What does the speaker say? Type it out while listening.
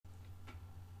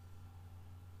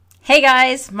Hey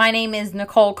guys, my name is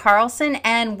Nicole Carlson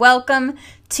and welcome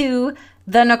to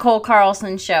the Nicole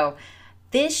Carlson Show.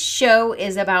 This show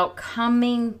is about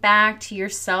coming back to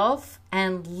yourself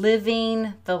and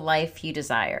living the life you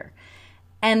desire.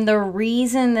 And the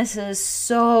reason this is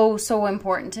so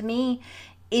important to me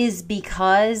is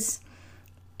because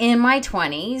in my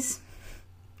 20s,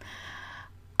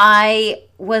 I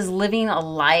was living a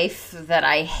life that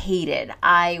I hated.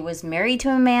 I was married to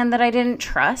a man that I didn't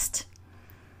trust.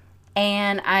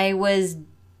 And I was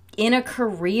in a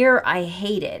career I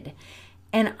hated.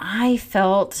 And I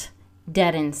felt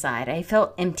dead inside. I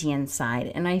felt empty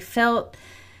inside. And I felt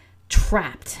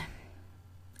trapped.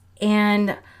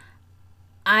 And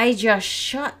I just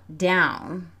shut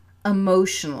down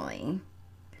emotionally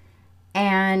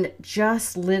and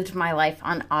just lived my life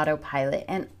on autopilot.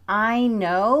 And I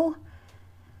know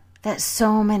that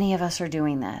so many of us are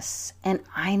doing this. And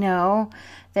I know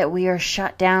that we are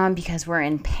shut down because we're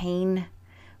in pain.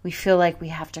 We feel like we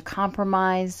have to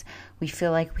compromise. We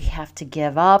feel like we have to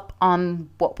give up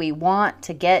on what we want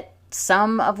to get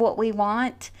some of what we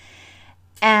want.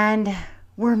 And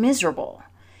we're miserable.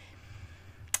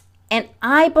 And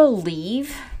I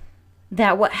believe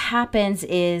that what happens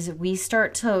is we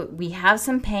have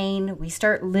some pain. We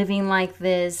start living like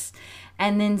this.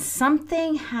 And then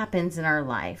something happens in our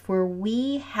life where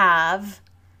we have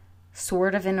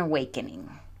sort of an awakening.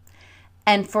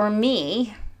 And for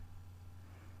me,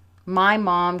 my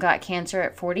mom got cancer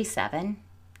at 47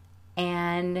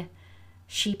 and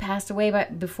she passed away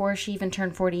before she even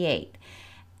turned 48.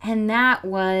 And that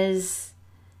was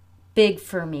big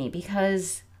for me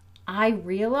because I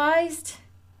realized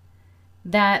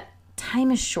that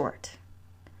time is short.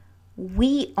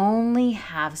 We only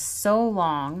have so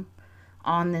long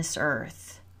on this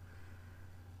earth.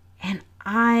 And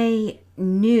I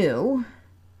knew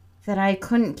that I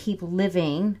couldn't keep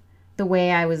living the way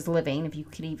I was living, if you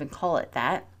could even call it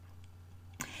that.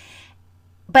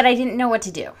 But I didn't know what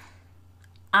to do.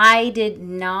 I did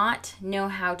not know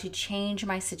how to change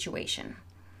my situation.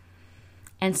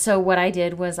 And so what I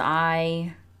did was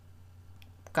I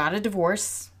got a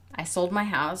divorce. I sold my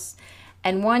house.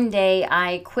 And one day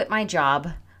I quit my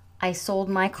job. I sold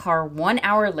my car 1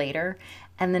 hour later.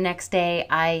 And the next day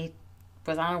I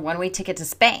was on a one-way ticket to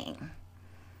Spain.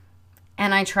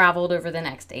 And I traveled over the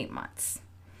next 8 months.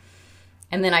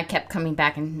 And then I kept coming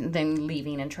back and then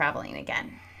leaving and traveling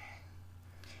again.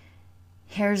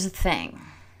 Here's the thing.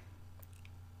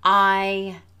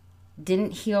 I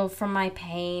didn't heal from my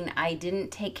pain. I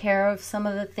didn't take care of some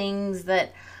of the things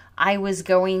that I was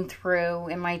going through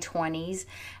in my 20s.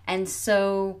 And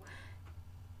so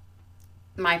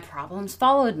my problems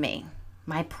followed me.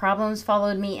 My problems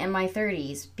followed me in my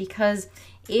 30s because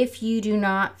if you do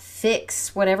not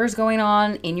fix whatever's going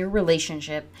on in your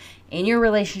relationship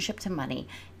to money,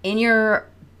 in your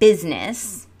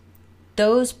business,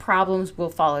 those problems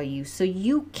will follow you. So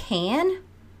you can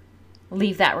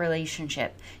leave that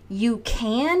relationship. You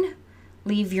can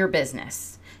leave your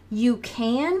business. You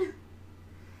can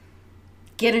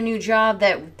get a new job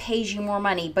that pays you more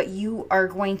money, but you are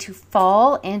going to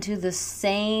fall into the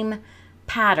same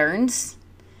patterns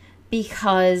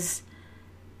because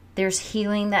there's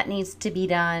healing that needs to be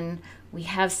done. We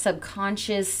have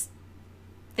subconscious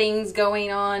things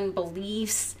going on,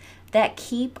 beliefs that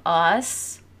keep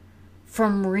us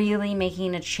from really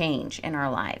making a change in our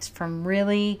lives, from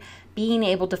really being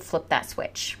able to flip that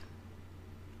switch.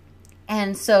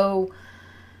 And so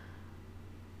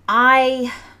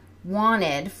I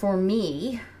wanted for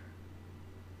me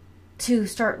to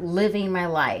start living my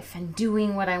life and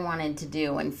doing what I wanted to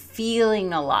do and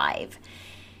feeling alive.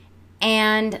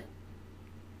 And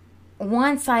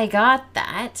once I got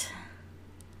that,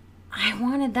 I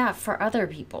wanted that for other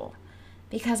people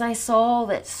because I saw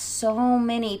that so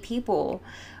many people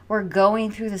were going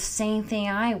through the same thing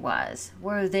I was,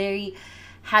 where they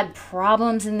had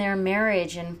problems in their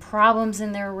marriage and problems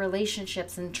in their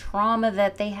relationships and trauma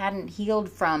that they hadn't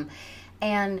healed from.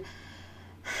 And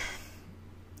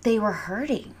they were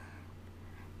hurting.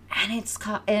 And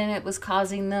it was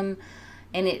causing them,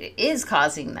 and it is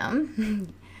causing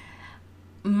them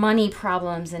money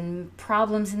problems and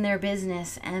problems in their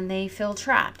business, and they feel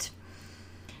trapped.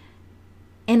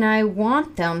 And I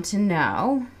want them to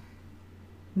know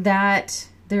that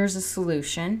there's a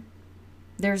solution,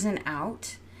 there's an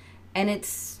out, and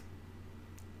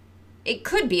it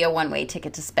could be a one-way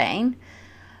ticket to Spain,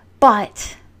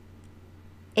 but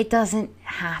it doesn't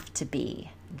have to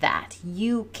be that.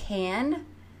 You can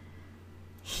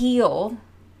heal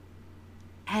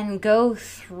and go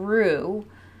through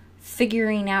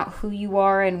figuring out who you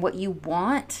are and what you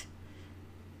want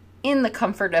in the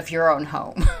comfort of your own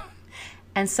home.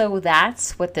 And so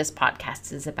that's what this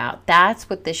podcast is about. That's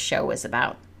what this show is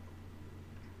about.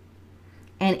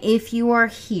 And if you are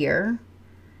here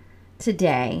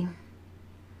today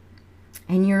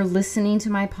and you're listening to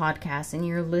my podcast and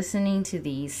you're listening to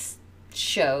these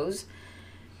shows,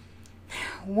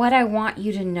 what I want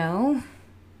you to know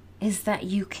is that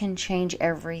you can change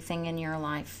everything in your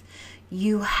life.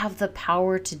 You have the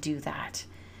power to do that.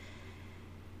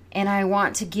 And I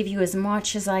want to give you as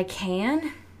much as I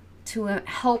can to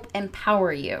help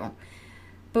empower you.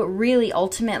 But really,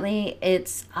 ultimately,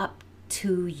 it's up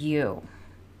to you.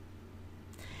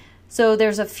 So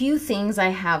there's a few things I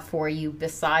have for you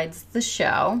besides the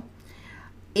show.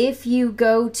 If you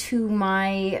go to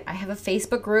I have a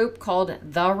Facebook group called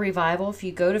The Revival. If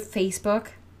you go to Facebook,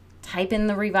 type in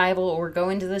The Revival or go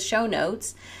into the show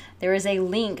notes, there is a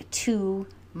link to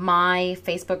my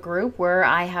Facebook group where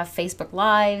I have Facebook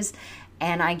Lives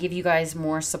and I give you guys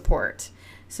more support.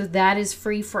 So that is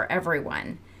free for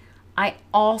everyone. I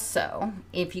also,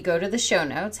 if you go to the show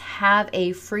notes, have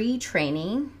a free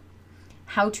training,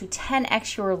 how to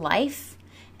 10x your life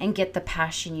and get the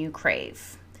passion you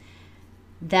crave.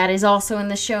 That is also in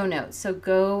the show notes. So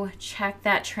go check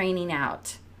that training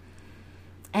out.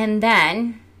 And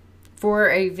then for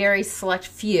a very select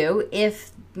few,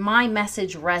 if my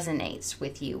message resonates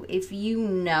with you, if you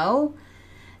know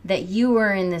that you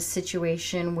are in this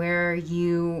situation where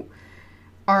you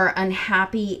are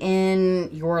unhappy in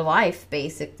your life,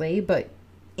 basically, but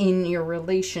in your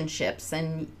relationships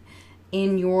and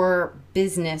in your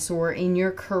business or in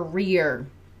your career,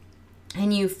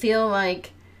 and you feel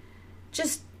like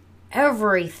just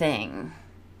everything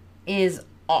is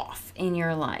off in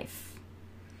your life,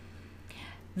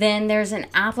 then there's an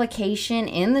application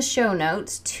in the show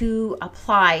notes to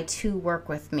apply to work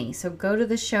with me. So go to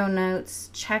the show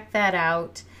notes, check that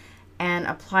out, and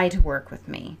apply to work with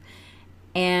me.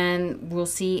 And we'll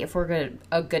see if we're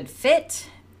a good fit,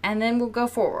 and then we'll go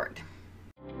forward.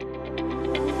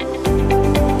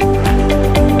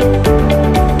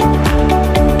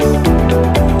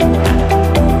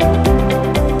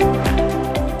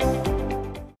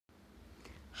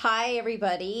 Hi,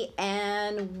 everybody,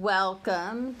 and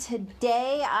welcome.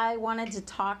 Today, I wanted to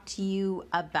talk to you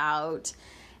about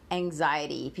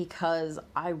anxiety because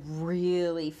I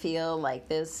really feel like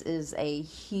this is a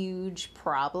huge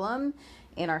problem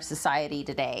in our society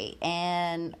today.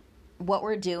 And what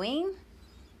we're doing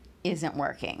isn't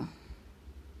working,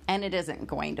 and it isn't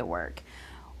going to work.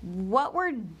 What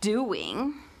we're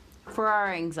doing for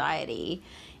our anxiety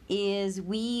is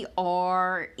we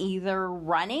are either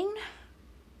running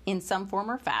in some form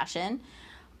or fashion,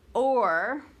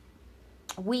 or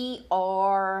we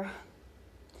are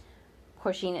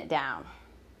pushing it down,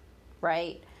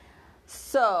 right?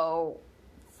 So,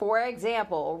 for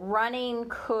example, running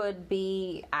could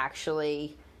be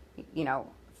actually,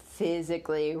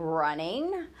 physically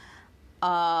running,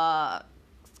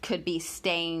 could be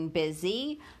staying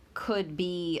busy, could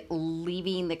be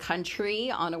leaving the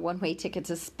country on a one-way ticket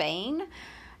to Spain.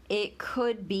 It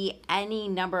could be any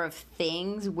number of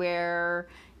things where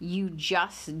you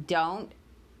just don't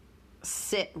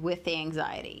sit with the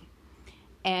anxiety.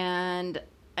 And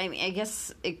I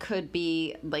guess it could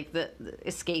be like the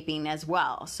escaping as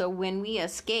well. So when we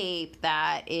escape,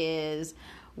 that is,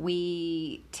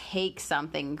 we take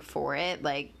something for it,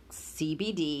 like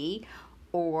CBD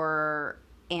or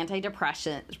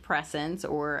antidepressants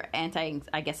or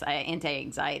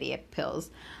anti-anxiety pills.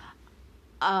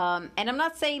 And I'm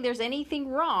not saying there's anything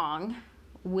wrong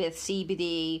with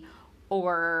CBD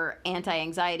or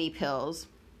anti-anxiety pills.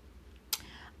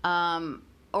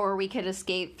 Or we could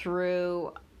escape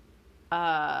through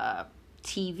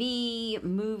TV,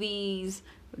 movies,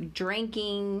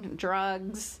 drinking,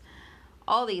 drugs,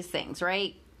 all these things,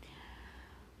 right?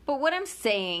 But what I'm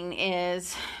saying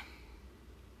is,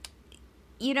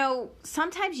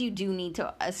 sometimes you do need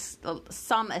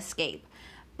some escape.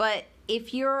 But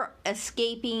if you're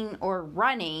escaping or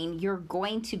running, you're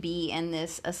going to be in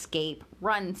this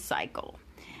escape-run cycle.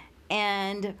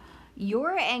 And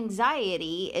your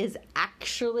anxiety is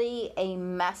actually a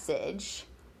message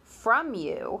from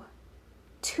you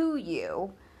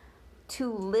to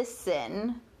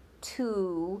listen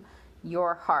to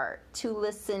your heart, to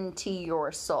listen to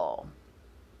your soul.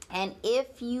 And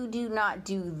if you do not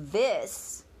do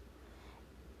this,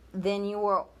 then you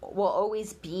will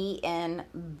always be in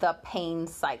the pain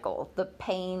cycle, the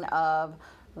pain of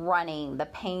running, the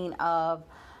pain of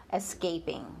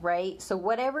escaping, right? So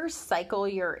whatever cycle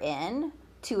you're in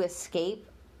to escape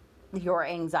your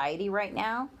anxiety right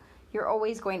now, you're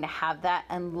always going to have that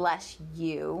unless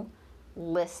you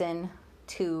listen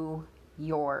to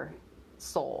your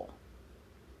soul.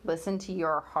 Listen to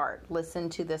your heart. Listen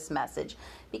to this message.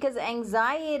 Because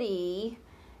anxiety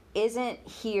isn't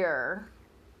here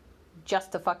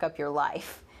just to fuck up your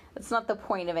life. That's not the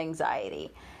point of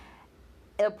anxiety.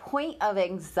 The point of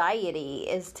anxiety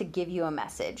is to give you a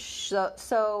message.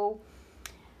 So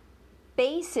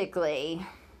basically,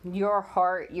 your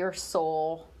heart, your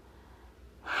soul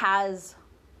has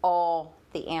all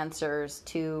the answers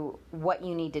to what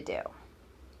you need to do.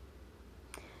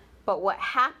 But what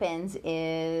happens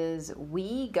is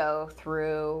we go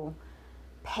through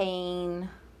pain,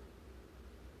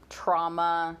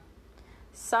 trauma.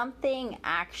 Something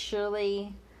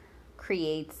actually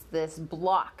creates this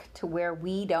block to where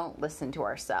we don't listen to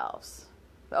ourselves.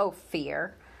 Oh,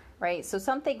 fear, right? So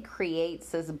something creates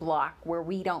this block where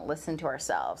we don't listen to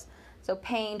ourselves. So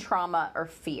pain, trauma, or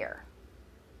fear.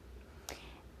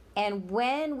 And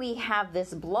when we have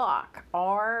this block,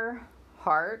 our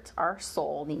heart, our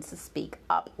soul needs to speak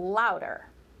up louder,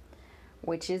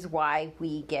 which is why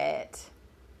we get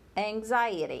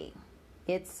anxiety.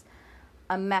 It's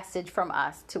a message from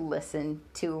us to listen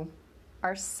to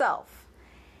ourselves.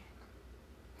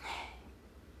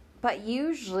 But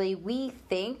usually we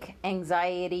think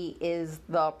anxiety is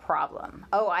the problem.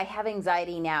 Oh, I have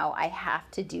anxiety now. I have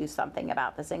to do something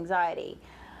about this anxiety.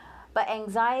 But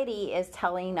anxiety is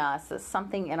telling us that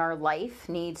something in our life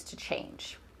needs to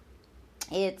change.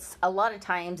 It's a lot of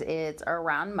times it's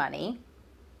around money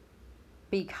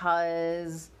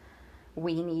because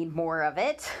we need more of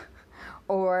it,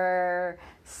 or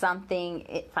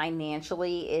something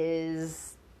financially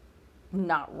is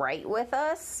not right with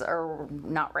us or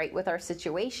not right with our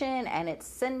situation, and it's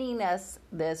sending us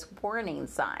this warning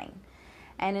sign.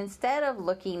 And instead of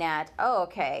looking at, oh,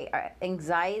 okay,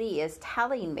 anxiety is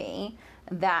telling me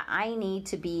that I need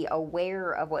to be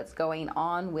aware of what's going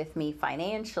on with me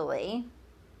financially,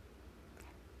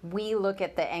 we look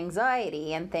at the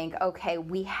anxiety and think, okay,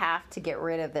 we have to get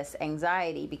rid of this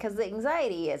anxiety, because the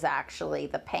anxiety is actually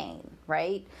the pain,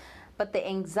 right? But the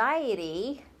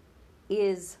anxiety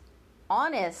is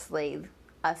honestly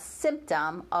a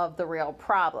symptom of the real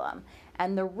problem.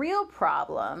 And the real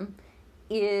problem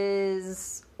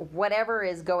is whatever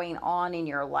is going on in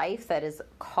your life that is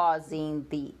causing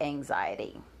the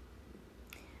anxiety.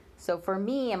 So for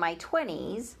me in my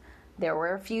 20s, there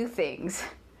were a few things.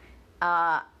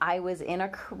 I was in a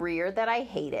career that I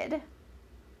hated,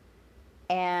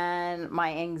 and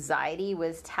my anxiety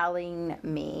was telling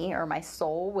me, or my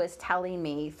soul was telling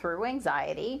me through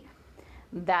anxiety,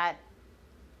 that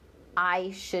I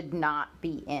should not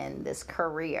be in this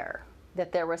career,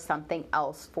 that there was something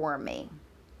else for me.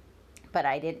 But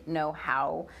I didn't know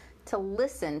how to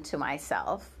listen to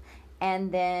myself.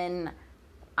 And then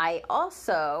I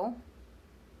also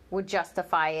would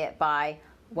justify it by,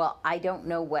 well, I don't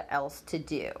know what else to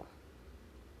do.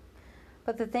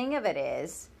 But the thing of it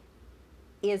is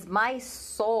my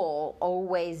soul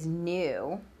always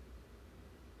knew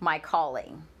my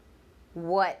calling,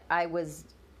 what I was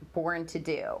born to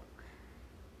do.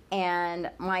 And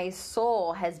my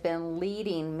soul has been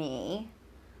leading me,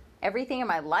 everything in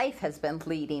my life has been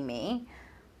leading me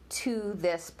to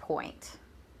this point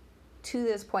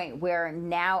where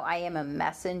now I am a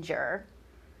messenger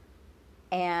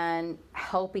and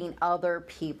helping other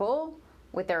people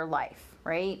with their life,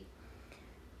 right?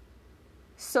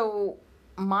 So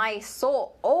my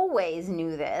soul always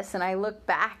knew this, and I look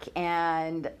back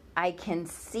and I can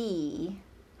see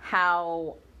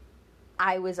how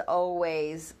I was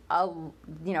always,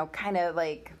 kind of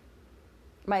like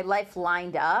my life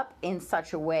lined up in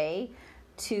such a way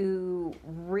to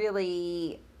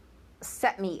really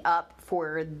set me up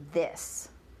for this,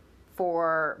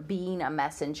 for being a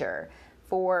messenger,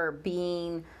 for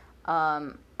being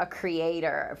a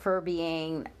creator, for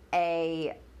being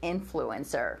a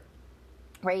influencer,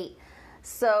 right?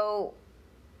 So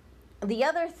the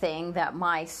other thing that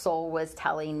my soul was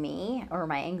telling me, or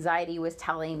my anxiety was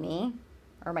telling me,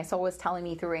 or my soul was telling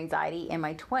me through anxiety in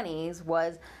my 20s,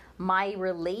 was my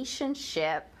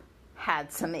relationship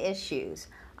had some issues.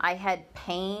 I had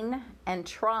pain and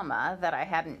trauma that I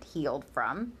hadn't healed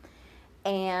from,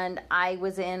 and I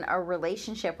was in a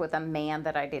relationship with a man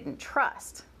that I didn't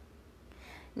trust.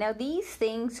 Now, these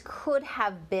things could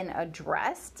have been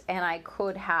addressed, and I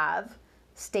could have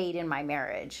stayed in my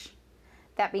marriage.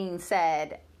 That being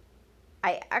said,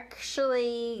 I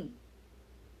actually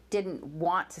didn't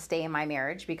want to stay in my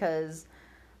marriage because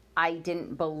I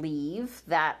didn't believe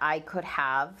that I could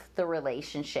have the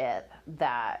relationship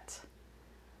that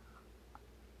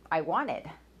I wanted.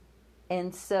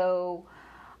 And so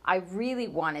I really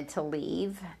wanted to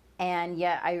leave, and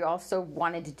yet I also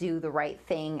wanted to do the right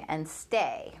thing and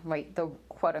stay, right? The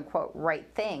quote unquote right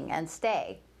thing and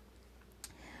stay.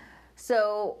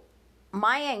 So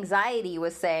my anxiety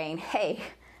was saying, hey,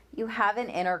 you have an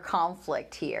inner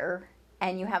conflict here,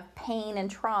 and you have pain and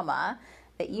trauma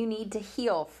that you need to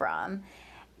heal from.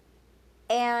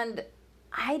 And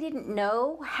I didn't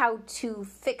know how to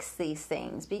fix these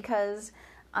things because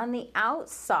on the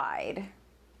outside,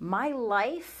 my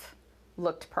life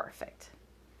looked perfect.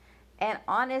 And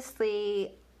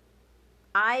honestly,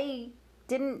 I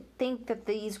didn't think that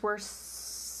these were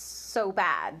so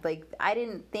bad. Like, I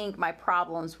didn't think my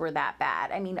problems were that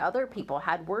bad. I mean, other people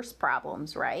had worse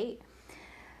problems, right?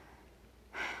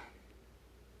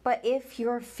 But if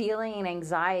you're feeling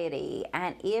anxiety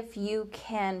and if you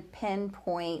can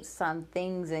pinpoint some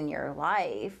things in your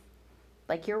life,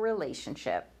 like your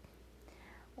relationship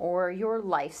or your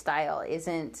lifestyle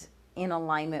isn't in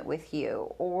alignment with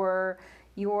you, or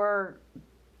your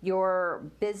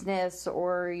business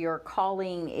or your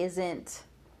calling isn't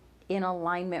in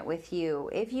alignment with you,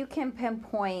 if you can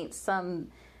pinpoint some,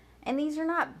 and these are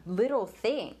not little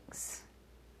things,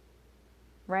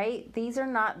 right? These are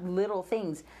not little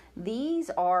things. These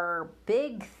are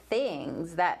big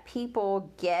things that people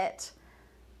get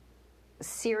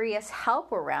serious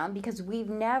help around because we've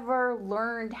never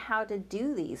learned how to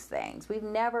do these things. We've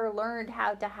never learned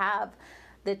how to have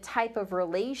the type of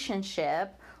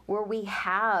relationship where we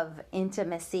have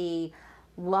intimacy,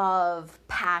 love,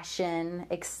 passion,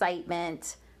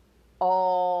 excitement,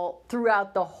 all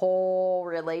throughout the whole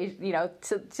relation,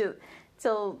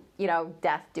 till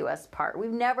death do us part. We've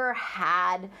never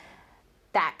had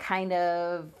that kind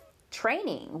of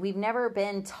training. We've never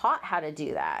been taught how to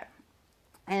do that.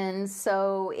 And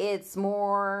so it's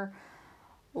more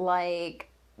like,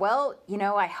 well,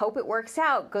 I hope it works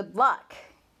out. Good luck.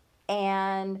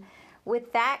 And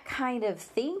with that kind of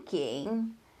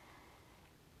thinking,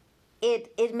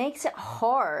 it makes it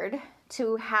hard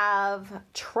to have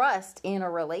trust in a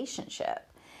relationship.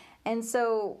 And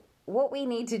so what we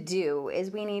need to do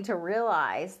is we need to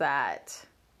realize that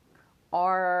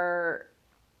our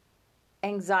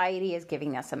anxiety is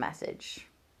giving us a message.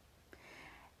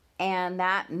 And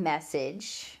that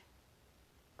message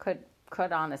could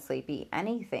honestly be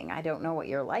anything. I don't know what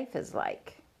your life is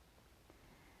like.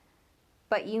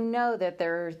 But you know that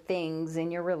there are things in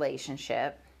your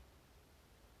relationship,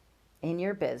 in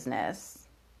your business,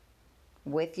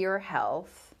 with your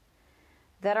health,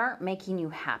 that aren't making you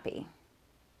happy.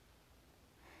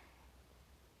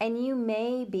 And you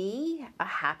may be a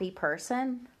happy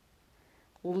person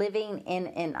living in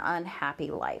an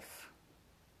unhappy life.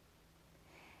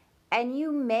 And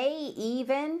you may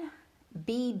even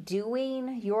be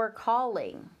doing your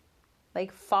calling,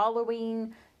 like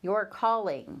following your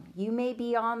calling. You may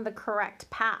be on the correct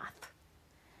path,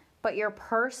 but your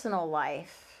personal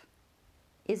life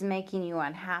is making you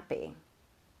unhappy.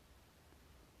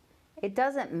 It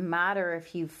doesn't matter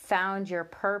if you found your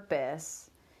purpose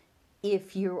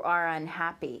if you are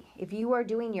unhappy. If you are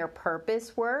doing your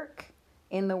purpose work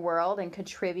in the world and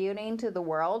contributing to the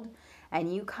world,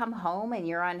 and you come home and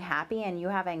you're unhappy and you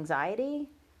have anxiety,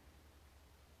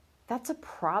 that's a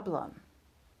problem.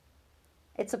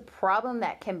 It's a problem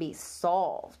that can be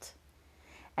solved.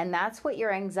 And that's what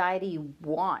your anxiety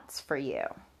wants for you.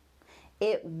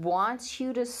 It wants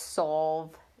you to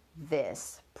solve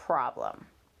this problem.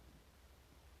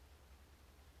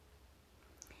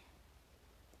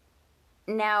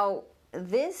 Now,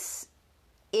 this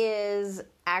is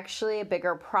actually a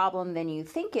bigger problem than you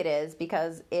think it is,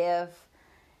 because if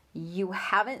you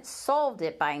haven't solved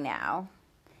it by now,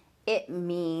 it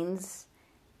means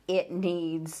it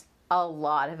needs a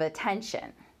lot of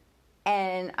attention.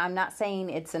 And I'm not saying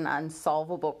it's an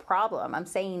unsolvable problem. I'm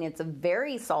saying it's a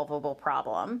very solvable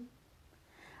problem,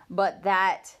 but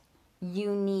that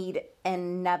you need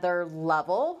another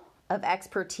level of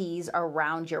expertise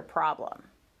around your problem.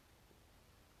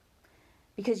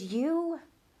 Because you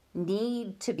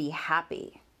need to be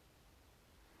happy,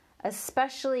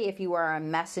 especially if you are a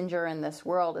messenger in this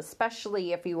world,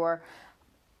 especially if you are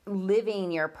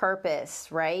living your purpose,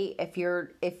 right?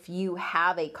 If you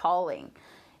have a calling,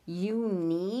 you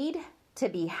need to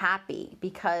be happy,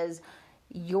 because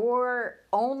you're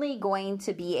only going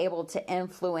to be able to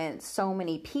influence so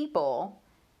many people.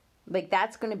 Like,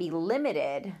 that's going to be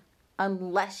limited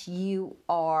unless you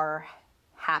are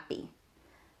happy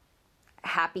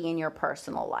in your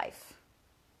personal life.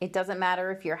 It doesn't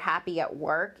matter if you're happy at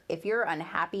work. If you're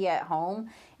unhappy at home,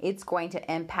 it's going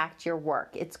to impact your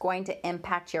work. It's going to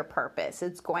impact your purpose.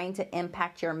 It's going to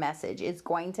impact your message. It's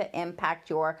going to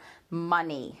impact your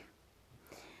money.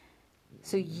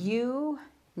 So you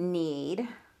need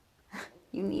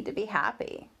to be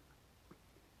happy.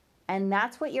 And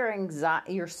that's what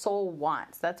your soul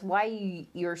wants. That's why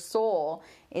your soul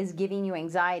is giving you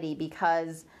anxiety,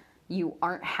 because you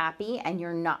aren't happy and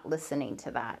you're not listening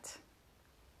to that.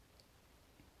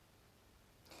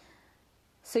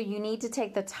 So you need to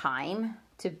take the time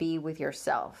to be with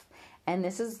yourself. And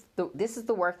this is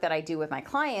the work that I do with my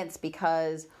clients,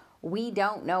 because we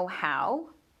don't know how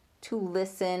to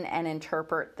listen and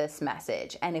interpret this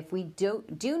message. And if we do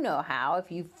know how, if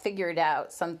you figured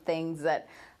out some things that,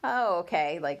 oh,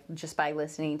 okay, like just by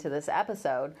listening to this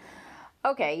episode,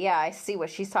 okay, yeah, I see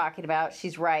what she's talking about.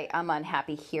 She's right. I'm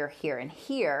unhappy here, here, and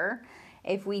here.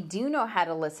 If we do know how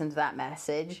to listen to that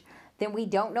message, then we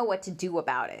don't know what to do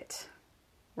about it,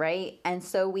 right? And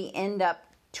so we end up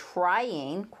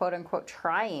trying, quote unquote,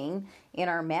 trying in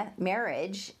our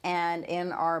marriage and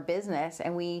in our business,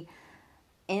 and we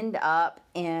end up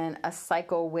in a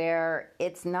cycle where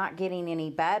it's not getting any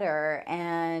better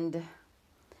and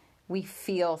we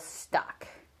feel stuck.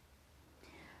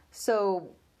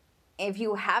 So if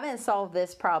you haven't solved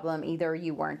this problem, either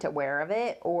you weren't aware of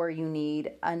it or you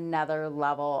need another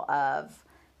level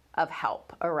of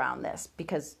help around this,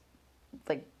 because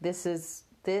like this is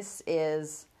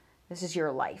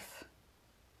your life.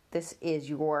 This is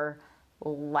your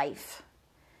life.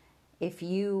 If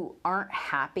you aren't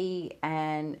happy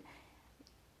and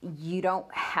you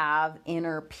don't have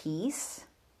inner peace,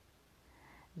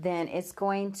 then it's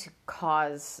going to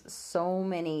cause so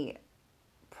many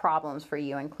problems for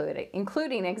you,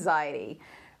 including anxiety,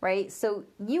 right? So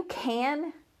you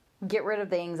can get rid of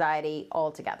the anxiety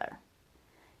altogether.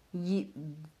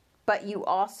 But you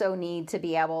also need to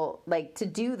be able, like, to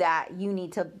do that, you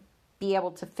need to be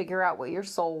able to figure out what your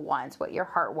soul wants, what your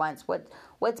heart wants,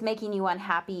 what's making you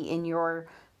unhappy in your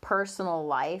personal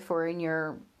life or in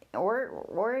your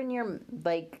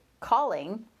like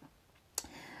calling.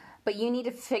 But you need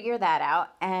to figure that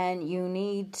out, and you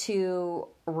need to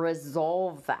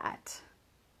resolve that.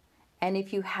 And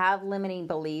if you have limiting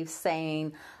beliefs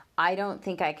saying, I don't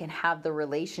think I can have the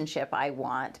relationship I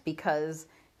want because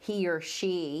he or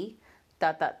she ...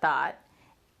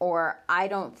 or I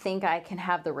don't think I can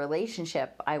have the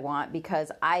relationship I want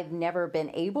because I've never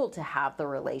been able to have the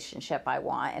relationship I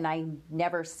want, and I've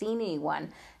never seen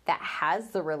anyone that has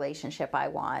the relationship I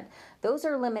want. Those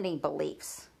are limiting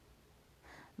beliefs.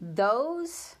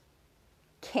 Those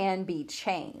can be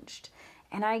changed.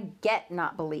 And I get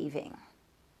not believing.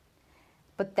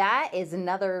 But that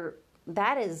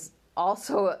is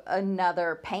also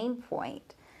another pain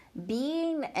point.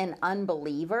 Being an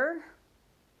unbeliever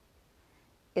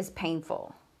is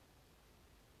painful.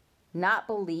 Not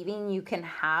believing you can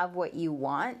have what you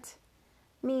want.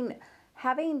 I mean,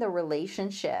 having the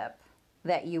relationship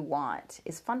that you want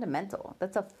is fundamental.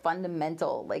 That's a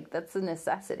fundamental, like, that's a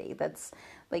necessity. That's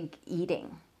like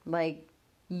eating. Like,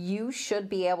 you should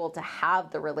be able to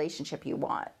have the relationship you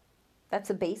want.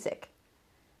 That's a basic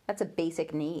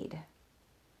need.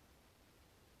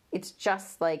 It's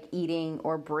just like eating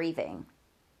or breathing.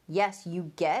 Yes,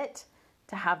 you get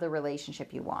to have the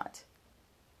relationship you want.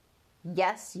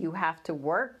 Yes, you have to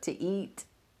work to eat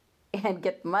and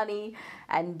get money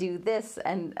and do this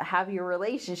and have your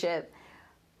relationship,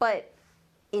 but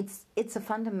it's a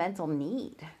fundamental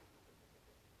need.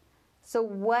 So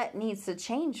what needs to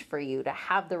change for you to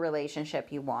have the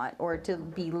relationship you want or to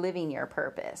be living your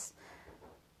purpose,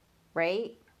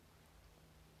 right?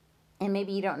 And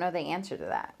maybe you don't know the answer to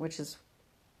that, which is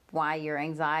why your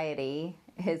anxiety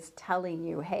is telling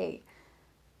you, hey,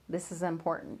 this is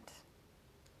important.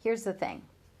 Here's the thing.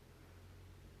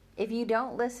 If you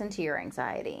don't listen to your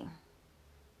anxiety,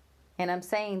 and I'm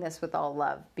saying this with all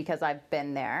love because I've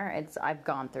been there, I've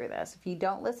gone through this. If you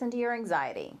don't listen to your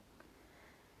anxiety,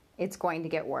 it's going to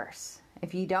get worse.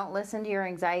 If you don't listen to your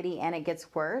anxiety and it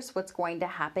gets worse, what's going to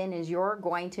happen is you're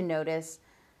going to notice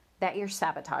that you're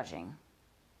sabotaging.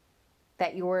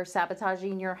 That you're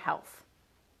sabotaging your health.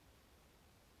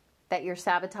 That you're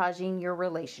sabotaging your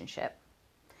relationship.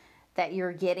 That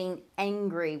you're getting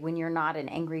angry when you're not an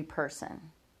angry person.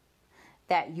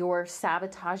 That you're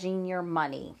sabotaging your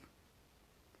money.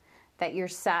 That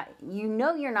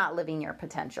you're not living your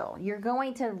potential. You're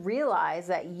going to realize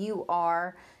that you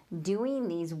are doing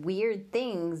these weird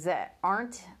things that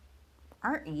aren't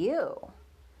you.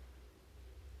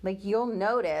 Like, you'll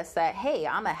notice that, hey,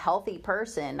 I'm a healthy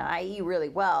person. I eat really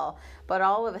well. But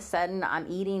all of a sudden, I'm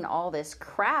eating all this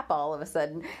crap all of a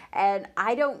sudden. And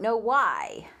I don't know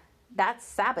why. That's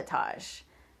sabotage.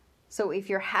 So if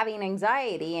you're having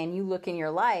anxiety and you look in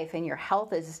your life and your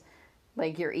health is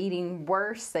like you're eating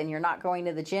worse and you're not going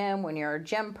to the gym when you're a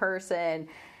gym person,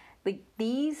 like,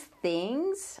 these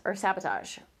things are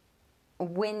sabotage.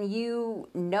 When you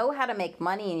know how to make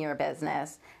money in your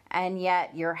business and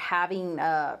yet you're having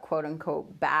a quote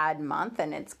unquote bad month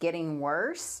and it's getting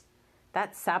worse,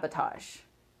 that's sabotage.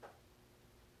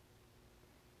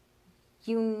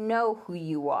 You know who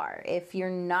you are. If you're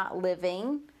not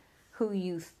living who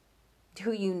you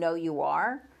know you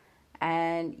are,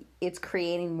 and it's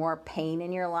creating more pain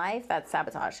in your life, that's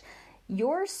sabotage.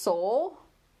 Your soul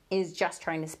is just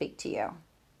trying to speak to you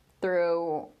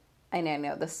through, and I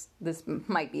know this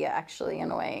might be actually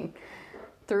annoying,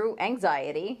 through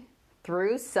anxiety,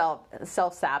 through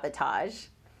self-sabotage.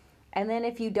 And then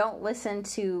if you don't listen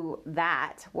to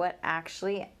that, what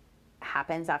actually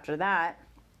happens after that,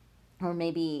 or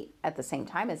maybe at the same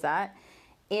time as that,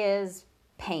 is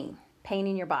pain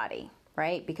in your body,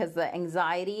 right? Because the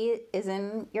anxiety is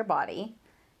in your body.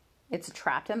 It's a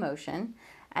trapped emotion.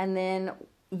 And then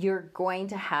you're going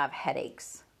to have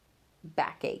headaches,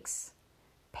 backaches,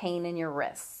 pain in your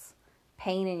wrists,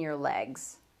 pain in your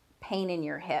legs, pain in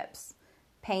your hips,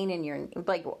 pain in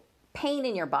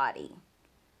your body.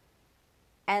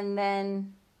 And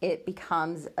then it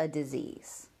becomes a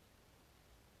disease.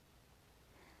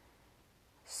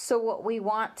 So what we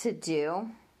want to do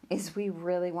is we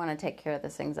really want to take care of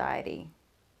this anxiety.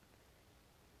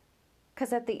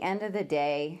 Because at the end of the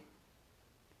day,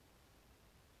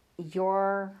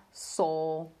 your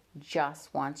soul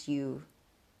just wants you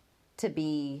to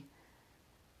be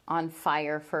on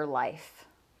fire for life,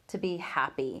 to be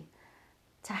happy,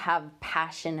 to have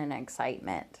passion and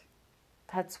excitement.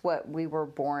 That's what we were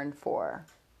born for.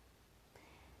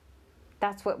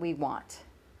 That's what we want.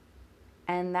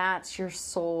 And that's your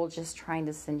soul just trying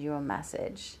to send you a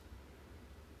message.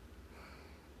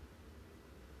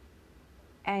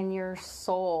 And your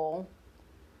soul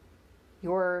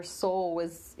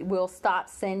will stop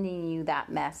sending you that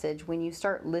message when you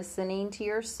start listening to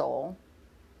your soul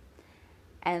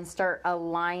and start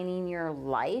aligning your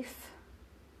life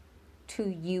to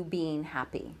you being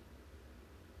happy.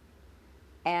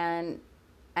 And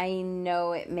I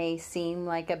know it may seem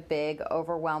like a big,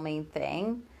 overwhelming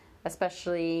thing,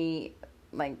 especially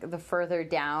like the further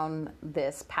down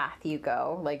this path you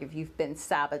go. Like if you've been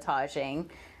sabotaging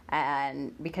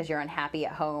and because you're unhappy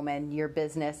at home and your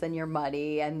business and your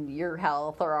money and your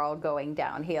health are all going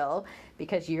downhill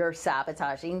because you're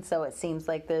sabotaging. So it seems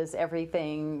like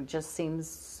everything just seems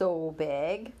so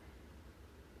big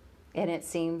and it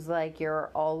seems like you're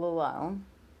all alone.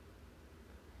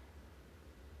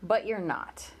 But you're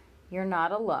not. You're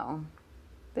not alone.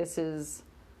 This is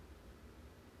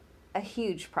a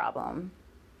huge problem,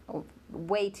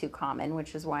 way too common,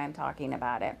 which is why I'm talking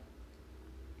about it.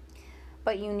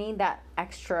 But you need that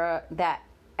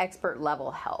expert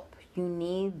level help. You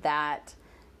need that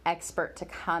expert to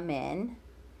come in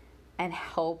and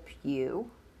help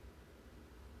you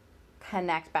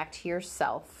connect back to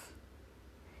yourself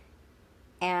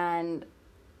and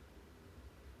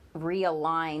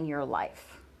realign your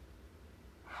life.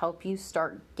 Help you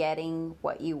start getting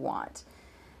what you want.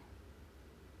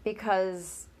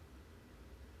 Because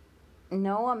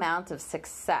no amount of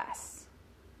success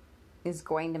is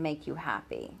going to make you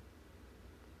happy.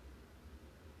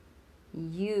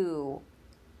 You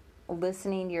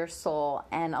listening to your soul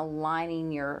and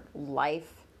aligning your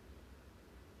life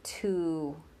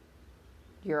to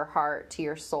your heart, to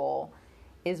your soul,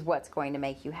 is what's going to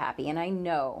make you happy. And I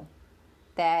know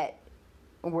that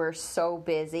we're so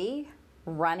busy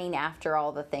running after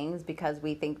all the things because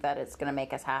we think that it's going to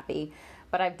make us happy.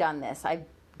 But I've done this. I've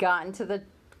gotten to the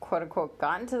quote unquote,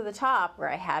 gotten to the top where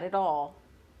I had it all.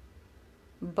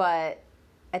 But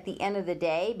at the end of the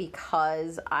day,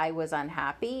 because I was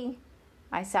unhappy,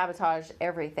 I sabotaged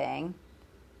everything,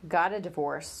 got a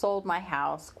divorce, sold my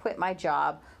house, quit my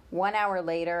job. 1 hour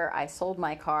later, I sold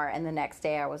my car, and the next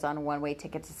day I was on a one-way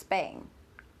ticket to Spain.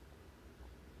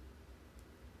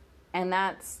 And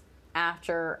that's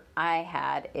after I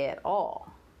had it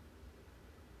all.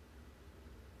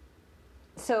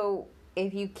 So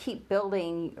if you keep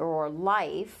building your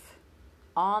life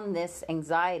on this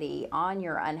anxiety, on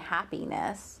your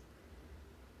unhappiness,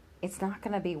 it's not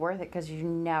going to be worth it because you're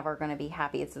never going to be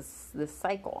happy. It's this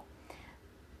cycle.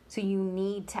 So you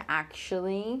need to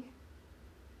actually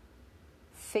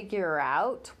figure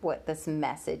out what this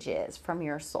message is from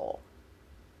your soul.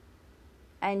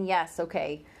 And yes,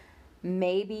 okay,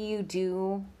 maybe you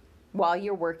do while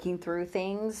you're working through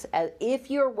things.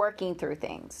 If you're working through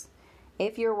things,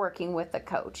 if you're working with a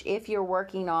coach, if you're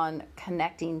working on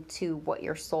connecting to what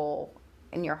your soul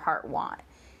and your heart want,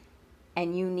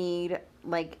 and you need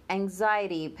like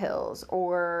anxiety pills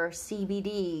or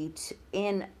CBD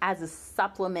as a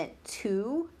supplement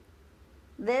to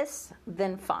this,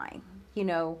 then fine. You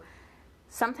know,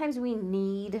 sometimes we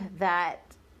need that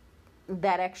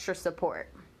extra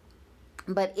support.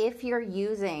 But if you're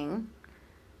using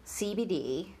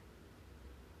CBD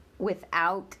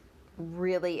without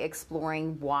really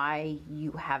exploring why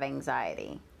you have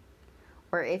anxiety,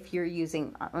 or if you're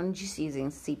using, I'm just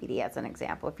using CBD as an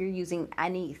example, if you're using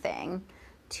anything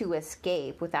to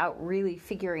escape without really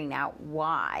figuring out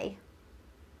why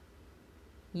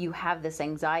you have this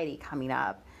anxiety coming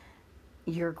up,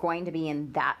 you're going to be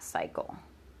in that cycle.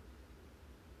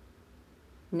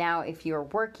 Now, if you're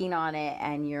working on it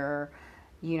and you're,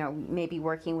 maybe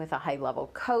working with a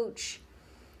high-level coach,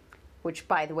 which,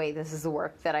 by the way, this is the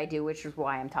work that I do, which is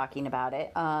why I'm talking about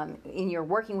it, and you're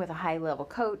working with a high-level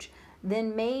coach,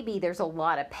 then maybe there's a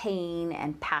lot of pain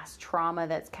and past trauma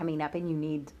that's coming up and you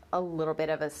need a little bit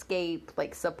of escape,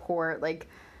 like support, like,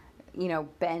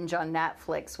 binge on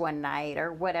Netflix one night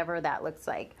or whatever that looks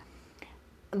like.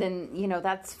 Then,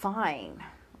 that's fine.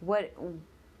 What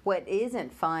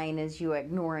isn't fine is you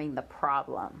ignoring the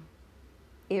problem.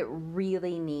 It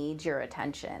really needs your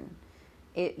attention.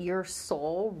 Your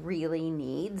soul really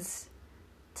needs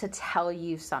to tell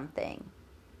you something.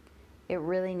 It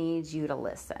really needs you to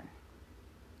listen.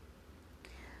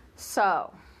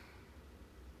 So,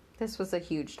 this was a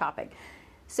huge topic.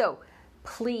 So,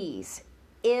 please,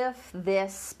 if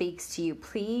this speaks to you,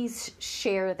 please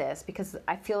share this, because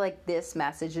I feel like this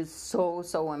message is so,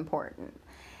 so important.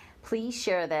 Please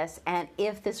share this, and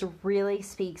if this really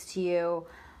speaks to you,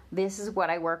 this is what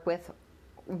I work with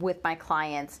my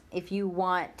clients. If you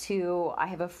want to, I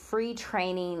have a free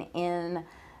training in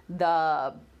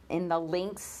the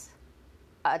links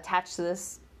attached to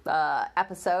this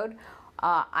episode.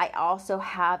 I also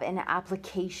have an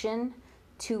application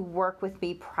to work with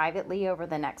me privately over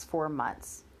the next 4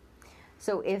 months.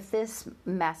 So if this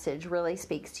message really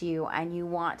speaks to you and you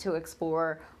want to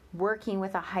explore working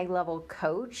with a high-level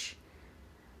coach,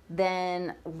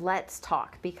 then let's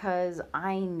talk, because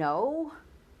I know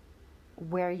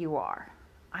where you are.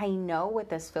 I know what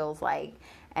this feels like,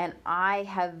 and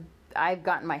I've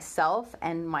gotten myself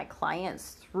and my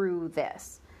clients through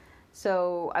this.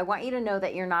 So I want you to know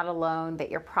that you're not alone,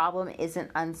 that your problem isn't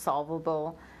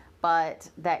unsolvable, but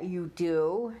that you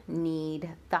do need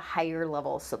the higher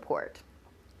level support.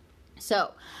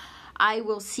 So I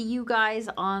will see you guys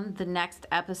on the next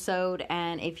episode,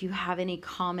 and if you have any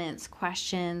comments,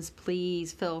 questions,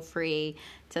 please feel free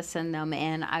to send them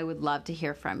in. I would love to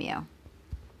hear from you.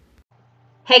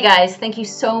 Hey guys, thank you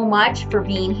so much for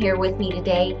being here with me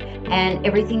today, and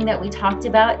everything that we talked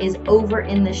about is over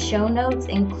in the show notes,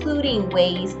 including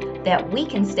ways that we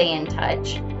can stay in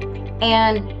touch.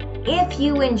 And if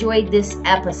you enjoyed this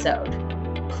episode,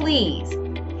 please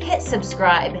hit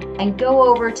subscribe and go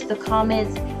over to the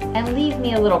comments and leave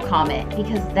me a little comment,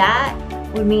 because that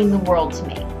would mean the world to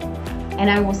me. And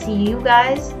I will see you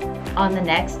guys on the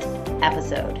next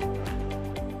episode.